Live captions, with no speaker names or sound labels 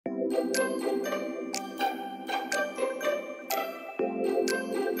Hey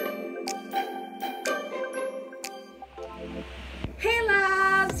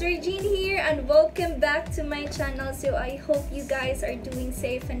loves! Regine here and welcome back to my channel. So I hope you guys are doing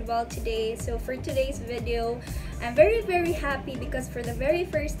safe and well today. So for today's video, I'm very happy because for the very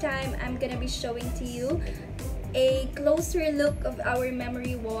first time, I'm gonna be showing to you a closer look of our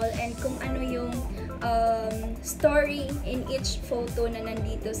memory wall and kung ano yung story in each photo na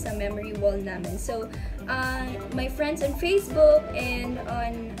nandito sa memory wall namin. So, my friends on Facebook and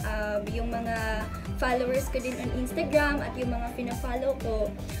on yung mga followers ko din on Instagram at yung mga pina-follow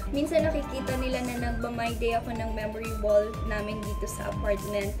ko, minsan nakikita nila na nagma-my day ako ng memory wall namin dito sa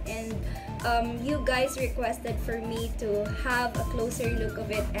apartment. And you guys requested for me to have a closer look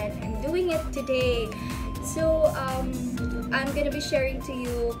of it and I'm doing it today. So, I'm gonna be sharing to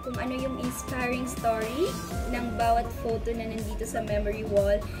you kung ano yung inspiring story ng bawat photo na nandito sa memory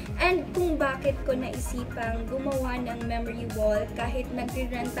wall and kung bakit ko naisipang gumawa ng memory wall kahit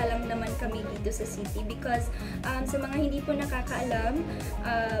nagre-renta lang naman kami dito sa city because sa mga hindi po nakakaalam,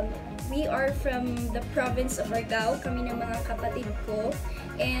 we are from the province of Argao, kami ng mga kapatid ko,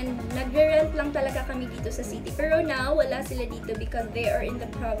 and nagre-rent lang talaga kami dito sa city. Pero now, wala sila dito because they are in the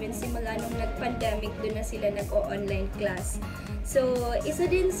province simula nung nag-pandemic, doon na sila nag-o-online class. So, isa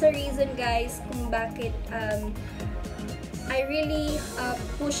din sa reason guys kung bakit I really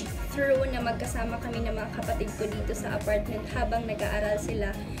pushed through na magkasama kami ng mga kapatid ko dito sa apartment habang nag-aaral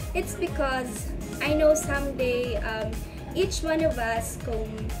sila. It's because I know someday each one of us, kung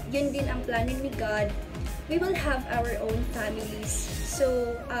yun din ang plano ni God, we will have our own families.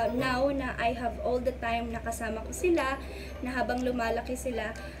 So, now na I have all the time na kasama ko sila, na habang lumalaki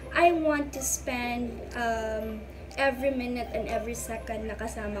sila, I want to spend every minute and every second na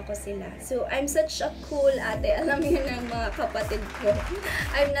kasama ko sila. So, I'm such a cool ate. Alam niyo ng mga kapatid ko.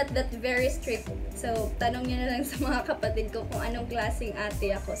 I'm not that very strict. So, tanong niyo na lang sa mga kapatid ko kung anong klaseng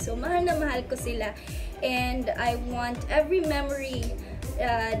ate ako. So, mahal na mahal ko sila. And I want every memory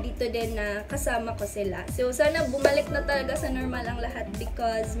dito din na kasama ko sila. So, sana bumalik na talaga sa normal ang lahat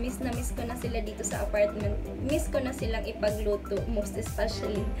because miss na miss ko na sila dito sa apartment. Miss ko na silang ipagluto, most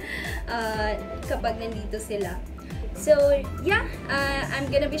especially kapag nandito sila. So, yeah, I'm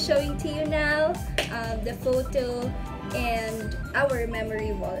gonna be showing to you now the photo and our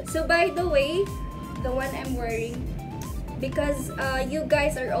memory wall. So, by the way, the one I'm wearing, because you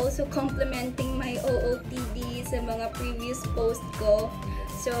guys are also complimenting my OOTD sa mga previous post ko.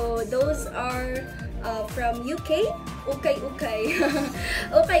 So, those are from UK. Ukay-ukay.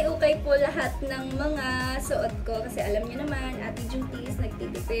 Ukay-ukay po lahat ng mga suot ko. Kasi alam niyo naman, Ate Juntis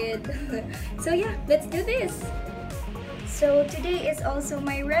nagtitipid. So, yeah, let's do this! So, today is also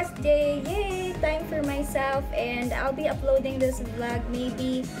my rest day. Yay! Time for myself. And I'll be uploading this vlog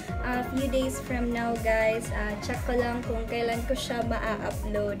maybe a few days from now, guys. Check ko lang kung kailan ko siya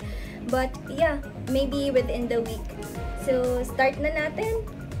ma-upload. But, yeah, maybe within the week. So, start na natin.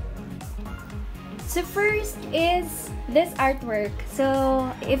 So, first is this artwork. So,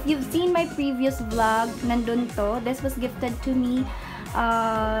 if you've seen my previous vlog, nandun to. This was gifted to me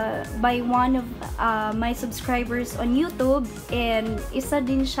by one of my subscribers on YouTube, and isa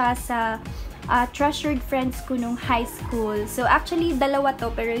din siya sa treasured friends ko nung high school. So actually dalawa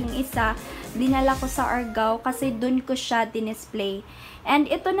to, pero yung isa dinala ko sa Argao kasi dun ko siya dinisplay. And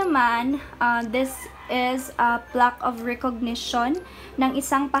ito naman, this is a plaque of recognition ng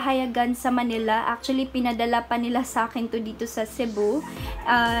isang pahayagan sa Manila. Actually, pinadala pa nila sa akin to dito sa Cebu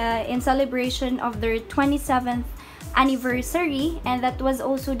in celebration of their 27th anniversary, and that was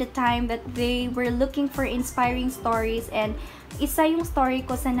also the time that they were looking for inspiring stories, and isa yung story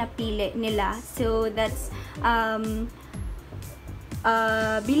ko sa napili nila. So that's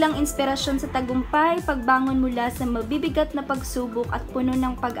bilang inspirasyon sa tagumpay, pagbangon mula sa mabibigat na pagsubok at puno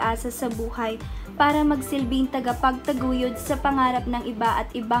ng pag-asa sa buhay para magsilbing tagapagtaguyod sa pangarap ng iba at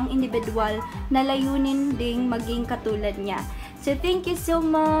ibang individual na layunin ding maging katulad niya. So thank you so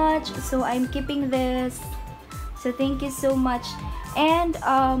much. So I'm keeping this. So, thank you so much. And,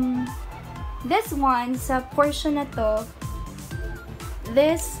 this one, sa portion na to,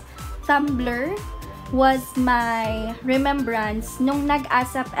 this tumbler was my remembrance nung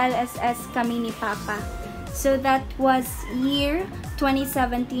nag-ASAP LSS kami ni Papa. So, that was year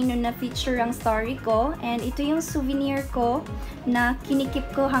 2017 nung na-feature ang story ko. And ito yung souvenir ko na kinikip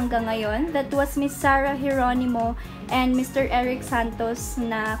ko hanggang ngayon. That was Miss Sarah Geronimo and Mr. Eric Santos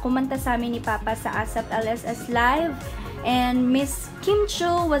na kumanta sa amin ni Papa sa ASAP LSS Live. And Miss Kim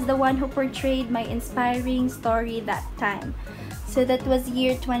Cho was the one who portrayed my inspiring story that time. So that was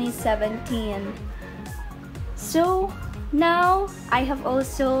year 2017. So, Now, I have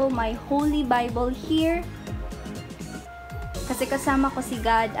also my Holy Bible here. Kasi kasama ko si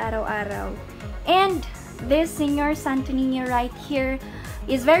God araw-araw. And this Señor Santo Niño right here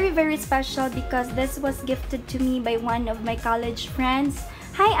is very, very special because this was gifted to me by one of my college friends.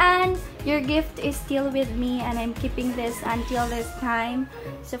 Hi Anne! Your gift is still with me and I'm keeping this until this time.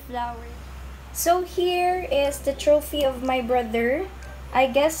 So flowers. So here is the trophy of my brother. I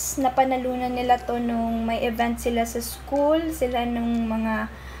guess napanalunan nila to nung may event sila sa school, sila nung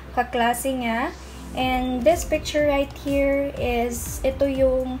mga kaklase niya. And this picture right here is, ito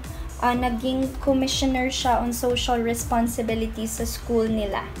yung naging commissioner siya on social responsibilities sa school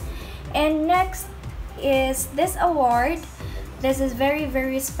nila. And next is this award. This is very,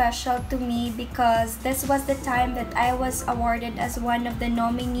 very special to me because this was the time that I was awarded as one of the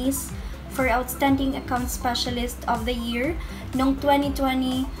nominees for Outstanding Account Specialist of the Year noong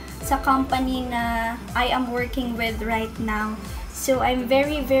 2020 sa company na I am working with right now. So I'm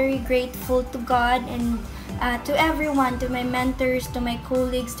very, very grateful to God and to everyone, to my mentors, to my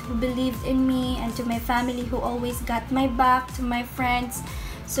colleagues who believed in me, and to my family who always got my back, to my friends.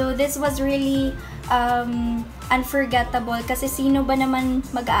 So this was really unforgettable kasi sino ba naman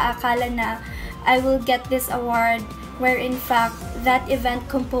mag-aakala na I will get this award, where in fact that event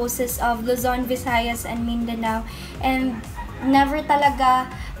composes of Luzon, Visayas, and Mindanao, and never talaga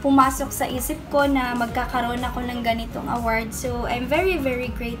pumasok sa isip ko na magkakaroon ako ng ganitong award. So I'm very,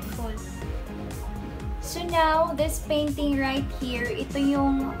 very grateful. So now, this painting right here, ito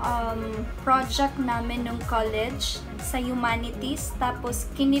yung project namin nung college sa humanities. Tapos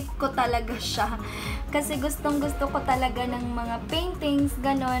kinip ko talaga siya kasi gustong-gusto ko talaga ng mga paintings,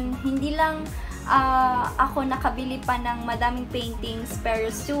 ganon. Hindi lang ako nakabili pa ng madaming paintings, pero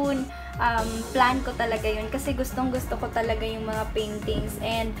soon plan ko talaga yun kasi gustong-gusto ko talaga yung mga paintings,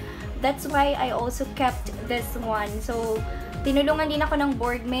 and that's why I also kept this one. So tinulungan din ako ng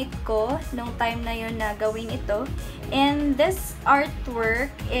boardmate ko nung time na yun na gawin ito. And this artwork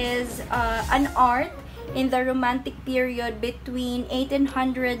is an art in the Romantic period between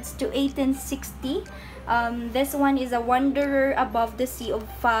 1800s to 1860. This one is A Wanderer Above the Sea of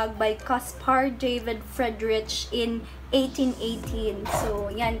Fog by Caspar David Friedrich in 1818.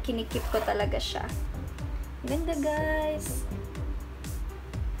 So, yan, kinikip ko talaga siya. Ganda, guys!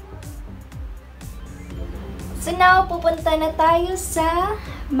 So now, pupunta na tayo sa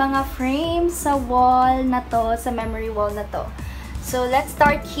mga frames sa wall na to, sa memory wall na to. So, let's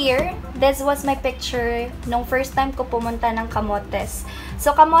start here. This was my picture nung first time ko pumunta ng Camotes.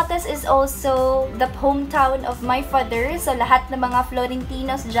 So, Camotes is also the hometown of my father. So, lahat ng mga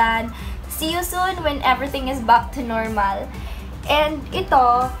Florentinos dyan, see you soon when everything is back to normal. And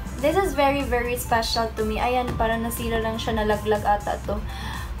ito, this is very, very special to me. Ayan, parang nasira lang siya, nalaglag ata to.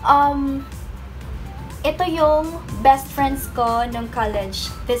 Ito yung best friends ko nung college.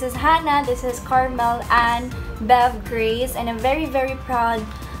 This is Hannah, this is Carmel, and Bev, Grace, and I'm very, very proud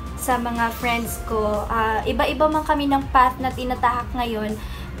sa mga friends ko. Iba-iba man kami ng path na tinatahak ngayon,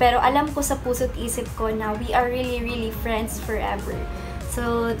 pero alam ko sa puso't isip ko na we are really, really friends forever.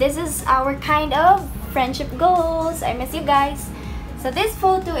 So, this is our kind of friendship goals. I miss you guys. So, this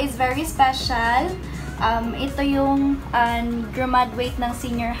photo is very special. Ito yung graduate ng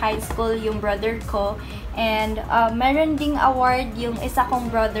senior high school, yung brother ko. And meron ding award yung isa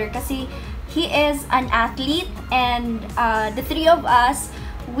kong brother kasi he is an athlete, and the three of us,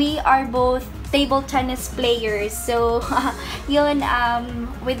 we are both table tennis players. So, yun,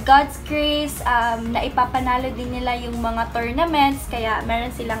 with God's grace, naipapanalo din nila yung mga tournaments, kaya meron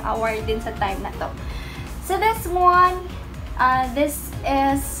silang award din sa time na to. So, this one, this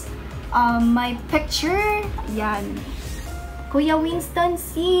is my picture. Yan. Kuya Winston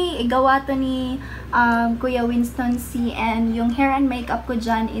C. Igawa to ni Kuya Winston C. And yung hair and makeup ko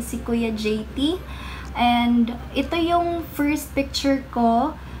dyan is si Kuya JT. And ito yung first picture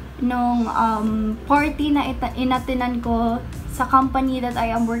ko nung party na inatinan ko sa company that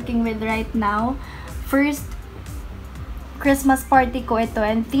I am working with right now. First Christmas party ko ito.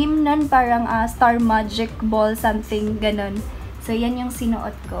 And theme nun parang Star Magic Ball, something ganon. So, yan yung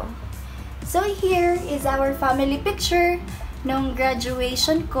sinuot ko. So, here is our family picture nung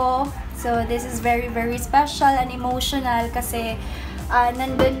graduation ko. So, this is very, very special and emotional kasi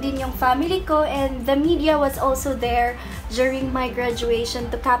nandun din yung family ko, and the media was also there during my graduation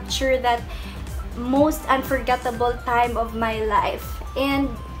to capture that most unforgettable time of my life.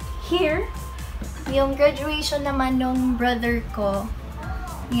 And here, yung graduation naman nung brother ko.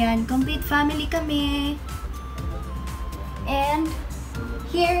 Yan, complete family kami. And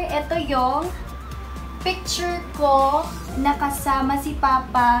here, ito yung picture ko na kasama si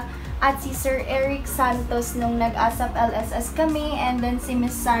Papa at si Sir Eric Santos nung nag-ASAP LSS kami, and then si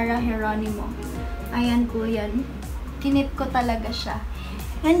Miss Sarah Geronimo. Ayan po yan. Kinip ko talaga siya.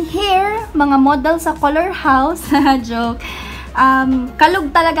 And here, mga model sa Color House. Joke.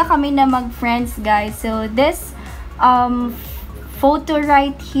 Kalug talaga kami na mag-friends, guys. So, this photo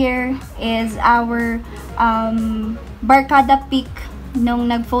right here is our barkada pic nung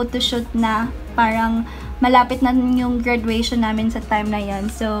nag-photoshoot na. Parang malapit na yung graduation namin sa time na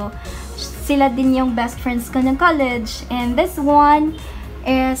yan. So, sila din yung best friends ko ng college. And this one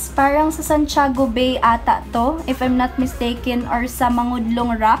is parang sa Santiago Bay ata to, if I'm not mistaken, or sa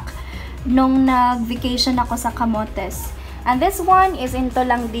Mangudlong Rock nung nag-vacation ako sa Camotes. And this one is in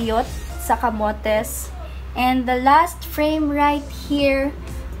Tolangdiot sa Camotes. And the last frame right here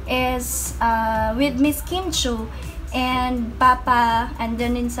is with Miss Kim Chu and Papa, and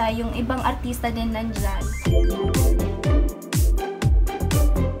then sa yung ibang artista din nandyan.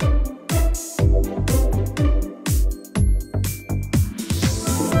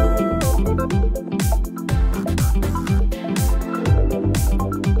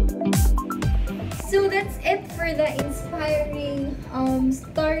 So that's it for the inspiring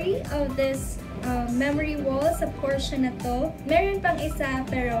story of this memory wall sa portion na to. Meron pang isa,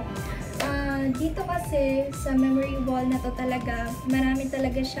 pero dito kasi sa memory wall na to talaga, marami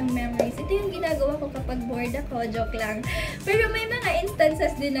talaga siyang memories. Ito yung ginagawa ko kapag bored ako, joke lang. Pero may mga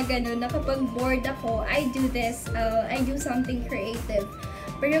instances din na gano'n, na kapag bored ako, I do this, I do something creative.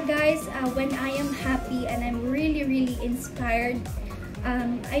 Pero guys, when I am happy and I'm really, really inspired,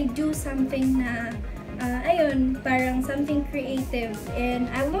 I do something na, ayun, parang something creative. And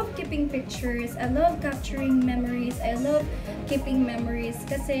I love keeping pictures, I love capturing memories, I love keeping memories,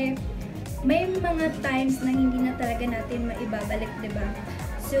 kasi may mga times na hindi na talaga natin maibabalik, diba?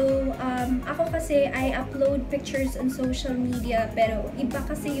 So, ako kasi, I upload pictures on social media, pero iba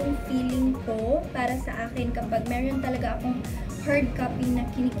kasi yung feeling ko para sa akin kapag meron talaga akong hard copy na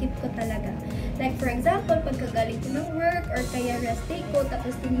kinikip ko talaga. Like, for example, pagkagaling ko ng work, or kaya rest day ko,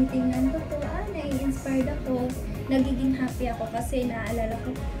 tapos tinitingnan ko to, nai-inspired ako, nagiging happy ako kasi naaalala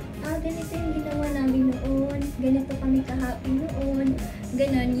ko, ganito yung ginawa namin noon, ganito kami ka-happy noon,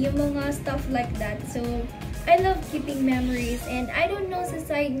 ganon, yung mga stuff like that. So, I love keeping memories, and I don't know sa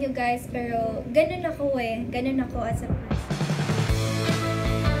side nyo guys, pero ganon ako ganon ako as a person.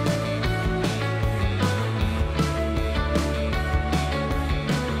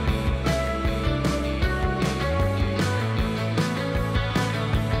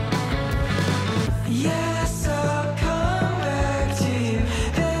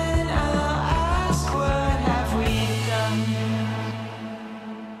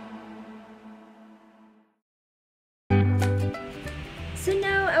 So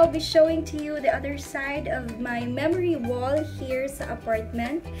now, I'll be showing to you the other side of my memory wall here sa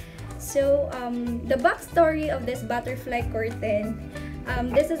apartment. So, the backstory of this butterfly curtain,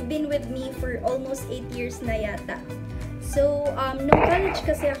 this has been with me for almost 8 years na yata. So, nung college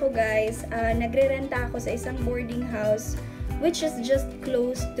kasi ako guys, nagre-renta ako sa isang boarding house, which is just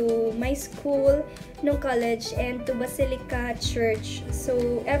close to my school nung college and to Basilica Church.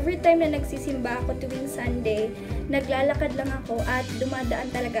 So, every time na nagsisimba ako tuwing Sunday, naglalakad lang ako at dumadaan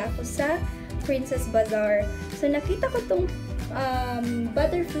talaga ako sa Princess Bazaar. So, nakita ko tong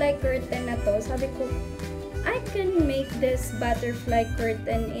butterfly curtain na to. Sabi ko, I can make this butterfly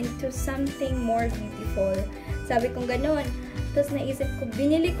curtain into something more beautiful. Sabi kong ganon. Tapos naisip ko,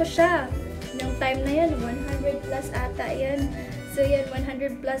 binili ko siya. Nung time na yan, 100 plus ata yan. So yan,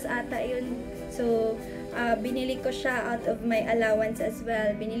 100 plus ata yun. So, binili ko siya out of my allowance as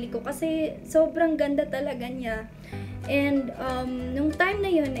well. Binili ko kasi sobrang ganda talaga niya. And nung time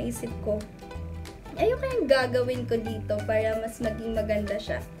na yun, naisip ko, ayoko yung gagawin ko dito para mas maging maganda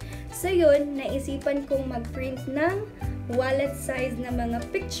siya. So yun, naisipan kong mag-print ng wallet size na mga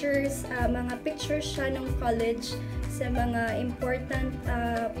pictures siya nung college sa mga important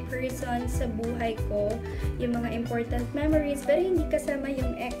person sa buhay ko, yung mga important memories, pero hindi kasama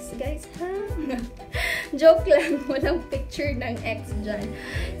yung ex, guys, ha? Joke lang, walang picture ng ex dyan.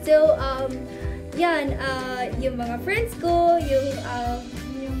 So, yan, yung mga friends ko, yung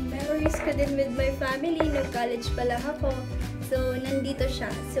memories ko din with my family, no college pa lang ako. So, nandito siya.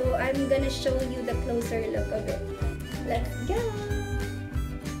 So, I'm gonna show you the closer look of it. Let's go!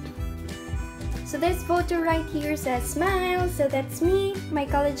 So this photo right here says smile. So that's me, my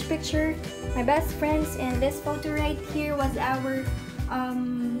college picture, my best friends, and this photo right here was our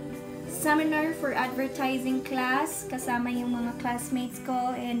seminar for advertising class. Kasama yung mga classmates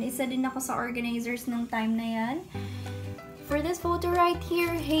ko, and isa din ako sa organizers ng time na yan. For this photo right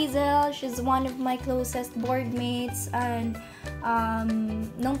here, Hazel, she's one of my closest board mates, and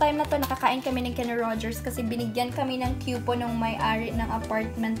nung time na to, nakakain kami ng Kenny Rogers kasi binigyan kami ng coupon ng may-ari ng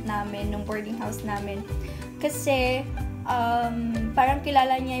apartment namin, ng boarding house namin. Kasi, parang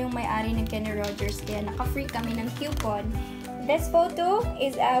kilala niya yung may-ari ng Kenny Rogers, kaya naka-free kami ng coupon. This photo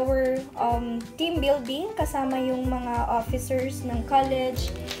is our team building, kasama yung mga officers ng college.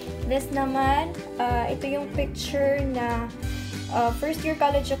 This naman, ito yung picture na first year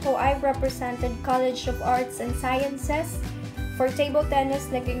college ako. I represented College of Arts and Sciences. For table tennis,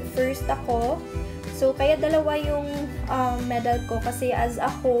 naging first ako. So, kaya dalawa yung medal ko kasi as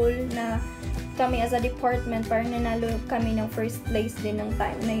a whole na kami as a department, parang nanalo kami ng first place din ng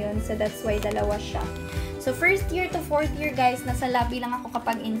time na yun. So, that's why dalawa siya. So, first year to fourth year, guys, nasa lobby lang ako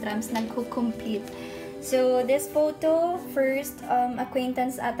kapag intrams, nag-complete. So, this photo, first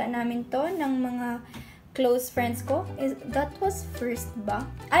acquaintance ata namin to ng mga close friends ko. That was first ba?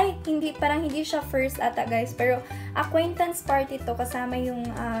 Ay, hindi, parang hindi siya first ata, guys. Pero, acquaintance party to, kasama yung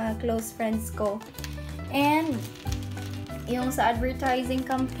close friends ko. And, yung sa advertising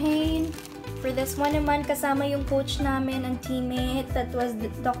campaign, for this one naman, kasama yung coach namin, ang teammate, that was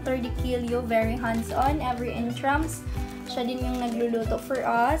Dr. Diquilio, very hands-on, every intrams. Siya din yung nagluluto for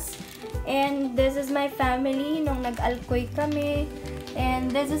us. And, this is my family, nung nag-alkoy kami.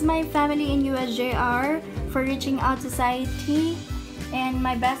 And this is my family in USJR for Reaching Out Society. And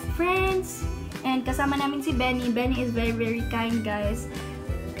my best friends. And kasama namin si Benny. Benny is very, very kind, guys.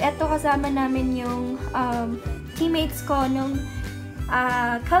 Ito kasama namin yung teammates ko nung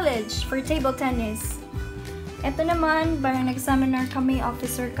college for table tennis. Ito naman, parang nag-seminar kami,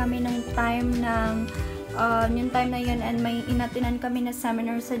 officer kami ng time ng yung time na yun, and may inatinan kami na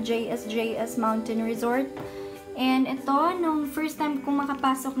seminar sa JSJS Mountain Resort. And ito, nung first time kong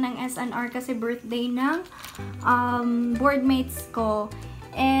makapasok ng SNR kasi birthday ng boardmates ko.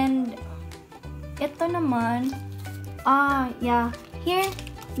 And ito naman, yeah, here,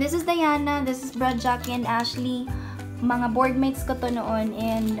 this is Diana, this is Brad, Jackie, and Ashley. Mga boardmates ko to noon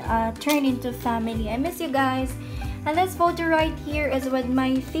and turned into family. I miss you guys. And this photo right here is with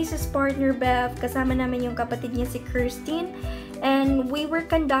my thesis partner, Bev. Kasama namin yung kapatid niya si Kirstine. And we were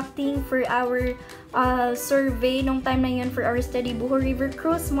conducting for our survey nung time na yun for our study, Buho River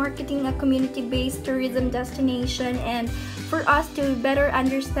Cruise, marketing a community-based tourism destination. And for us to better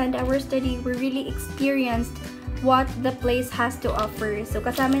understand our study, we really experienced what the place has to offer. So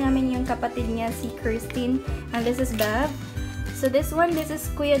kasama namin yung kapatid niya si Kirstine, and this is Bev. So this one, this is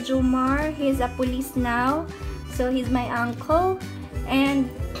Kuya Jomar. He's a police now. So he's my uncle. And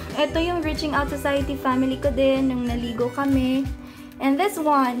ito yung Reaching Out Society family ko din, nung naligo kami. And this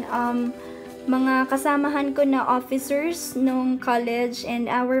one, mga kasamahan ko na officers nung college and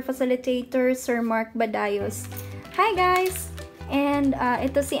our facilitator, Sir Mark Badayos. Hi guys! And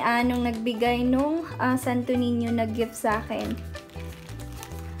ito si Ann, nung nagbigay nung Santo Niño na gift sa akin.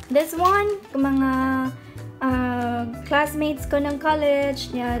 This one, mga classmates ko ng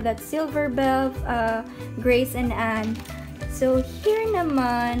college, yeah, that's Silver Bev, Grace, and Ann. So, here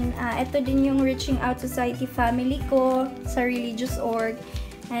naman, ito din yung Reaching Out Society family ko sa religious org.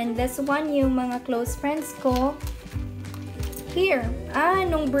 And this one, yung mga close friends ko. Here,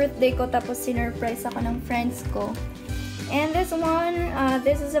 nung birthday ko, tapos sinurprise ako ng friends ko. And this one,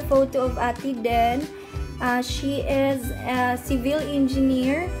 this is a photo of Ate Den. She is a civil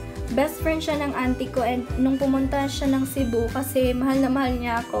engineer. Best friend siya ng auntie ko, and nung pumunta siya ng Cebu, kasi mahal na mahal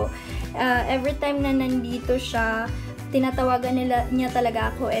niya ako, every time na nandito siya, tinatawagan niya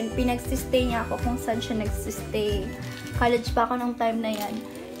talaga ako, and pinagsistay niya ako kung saan siya nagsistay. College pa ako nung time na yan.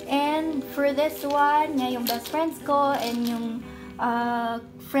 And for this one, niya yung best friends ko, and yung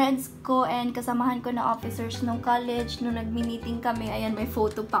friends ko, and kasamahan ko na officers nung college, nung nagmi-meeting kami, ayan, may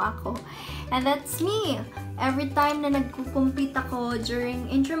photo pa ako. And that's me! Every time na nagkukumpete ako during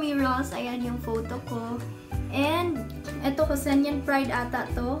intramurals, ayan yung photo ko. And ito, Kusenian Pride ata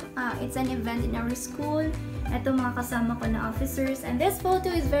to. It's an event in our school. Ito mga kasama ko na officers. And this photo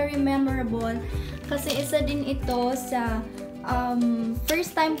is very memorable kasi isa din ito sa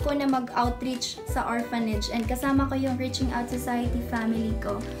first time ko na mag-outreach sa orphanage. And kasama ko yung Reaching Out Society family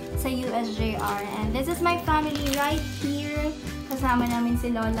ko sa USJR. And this is my family right here. Kasama namin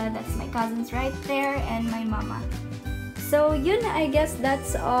si Lola. That's my cousins right there. And my mama. So yun, I guess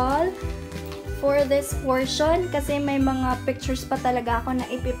that's all for this portion kasi may mga pictures pa talaga ako na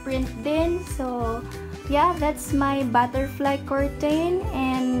ipiprint din. So, yeah, that's my butterfly curtain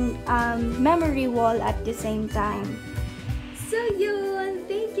and memory wall at the same time. So, yun!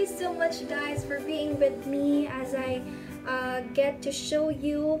 Thank you so much, guys, for being with me as I get to show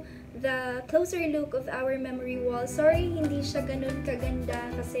you the closer look of our memory wall. Sorry, hindi siya ganun kaganda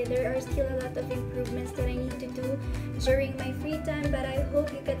kasi there are still a lot of improvements that I need to do during my free time, but I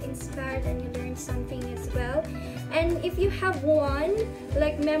hope you get inspired and you learn something as well. And if you have one,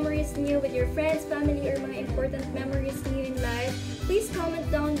 like memories new with your friends, family, or mga important memories new in life, please comment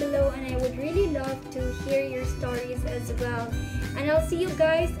down below and I would really love to hear your stories as well. And I'll see you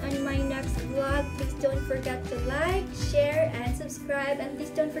guys on my next vlog. Please don't forget to like, share, and subscribe. And please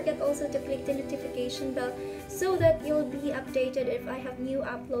don't forget also to click the notification bell so that you'll be updated if I have new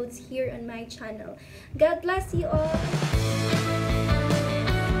uploads here on my channel. God bless you all!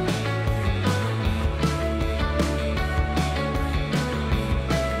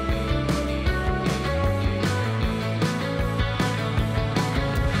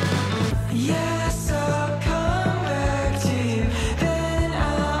 Yes, I'll come back to you. Then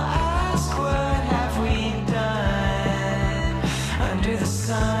I'll ask, what have we done under the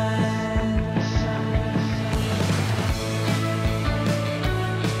sun?